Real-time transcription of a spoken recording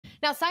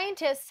Now,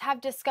 scientists have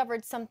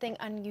discovered something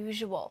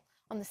unusual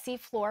on the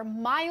seafloor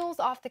miles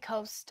off the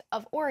coast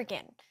of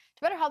Oregon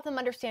to better help them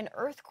understand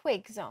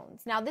earthquake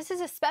zones. Now, this is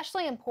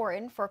especially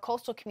important for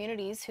coastal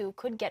communities who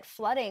could get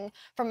flooding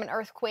from an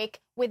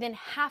earthquake within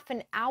half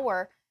an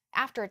hour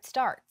after it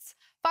starts.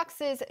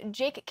 Fox's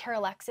Jake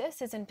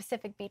Karalexis is in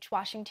Pacific Beach,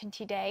 Washington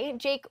today.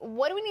 Jake,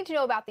 what do we need to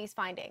know about these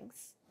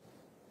findings?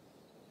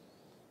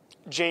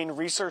 Jane,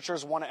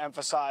 researchers want to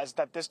emphasize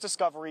that this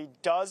discovery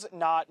does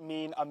not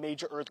mean a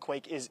major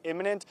earthquake is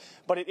imminent,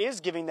 but it is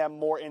giving them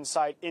more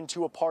insight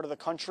into a part of the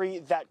country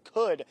that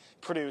could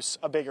produce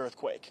a big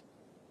earthquake.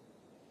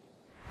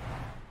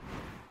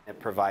 It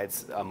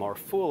provides a more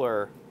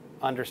fuller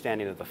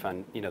understanding of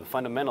the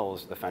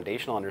fundamentals, the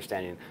foundational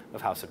understanding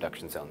of how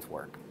subduction zones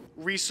work.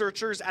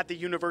 Researchers at the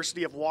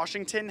University of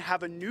Washington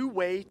have a new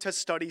way to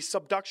study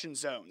subduction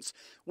zones,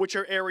 which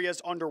are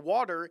areas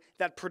underwater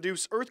that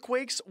produce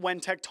earthquakes when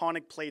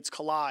tectonic plates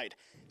collide.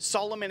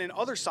 Solomon and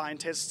other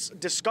scientists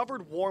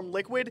discovered warm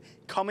liquid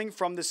coming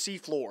from the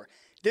seafloor.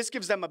 This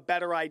gives them a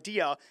better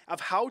idea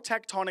of how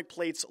tectonic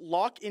plates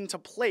lock into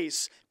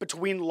place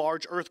between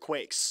large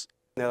earthquakes.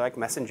 They're like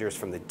messengers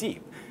from the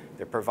deep.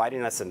 They're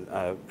providing us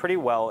a pretty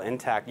well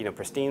intact,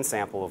 pristine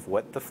sample of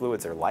what the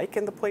fluids are like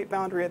in the plate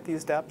boundary at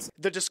these depths.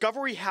 The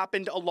discovery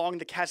happened along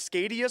the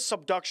Cascadia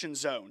subduction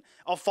zone,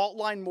 a fault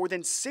line more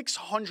than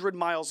 600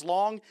 miles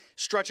long,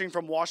 stretching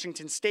from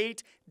Washington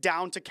state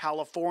down to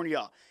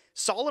California.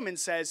 Solomon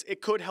says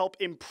it could help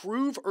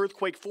improve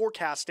earthquake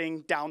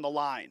forecasting down the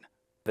line.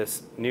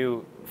 This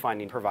new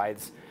finding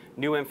provides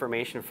new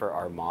information for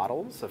our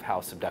models of how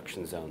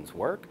subduction zones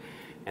work.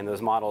 And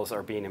those models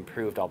are being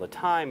improved all the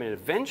time and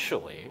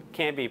eventually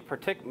can be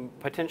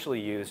potentially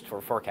used for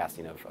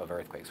forecasting of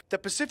earthquakes. The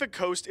Pacific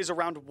coast is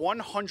around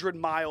 100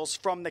 miles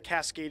from the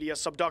Cascadia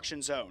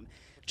subduction zone.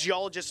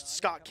 Geologist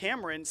Scott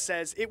Cameron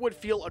says it would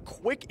feel a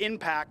quick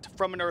impact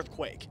from an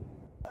earthquake.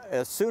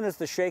 As soon as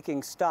the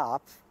shaking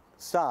stops,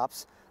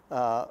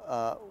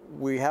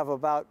 we have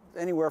about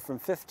anywhere from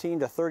 15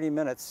 to 30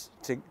 minutes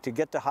to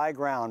get to high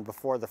ground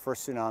before the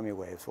first tsunami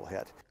waves will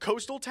hit.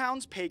 Coastal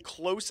towns pay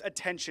close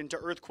attention to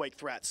earthquake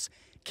threats.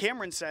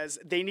 Cameron says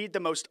they need the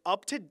most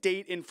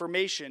up-to-date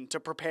information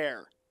to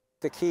prepare.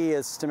 The key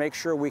is to make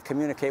sure we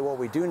communicate what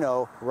we do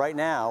know. Right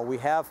now, we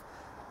have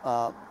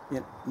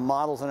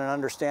models and an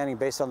understanding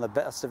based on the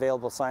best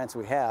available science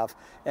we have,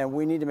 and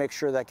we need to make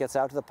sure that gets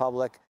out to the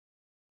public.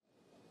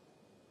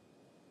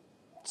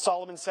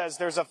 Solomon says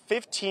there's a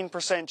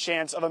 15%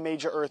 chance of a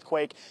major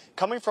earthquake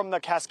coming from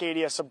the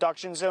Cascadia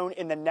subduction zone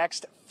in the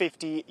next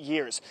 50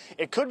 years.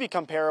 It could be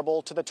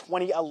comparable to the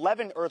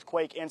 2011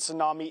 earthquake and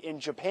tsunami in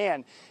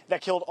Japan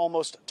that killed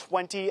almost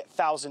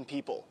 20,000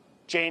 people.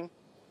 Jane?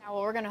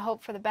 Well, we're going to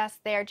hope for the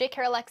best there. Jake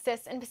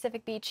Karalexis in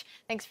Pacific Beach,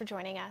 thanks for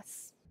joining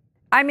us.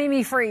 I'm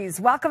Amy Freeze.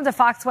 Welcome to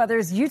Fox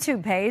Weather's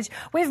YouTube page.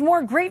 We have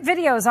more great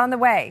videos on the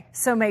way,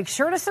 so make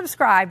sure to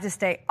subscribe to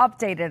stay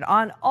updated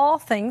on all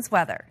things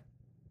weather.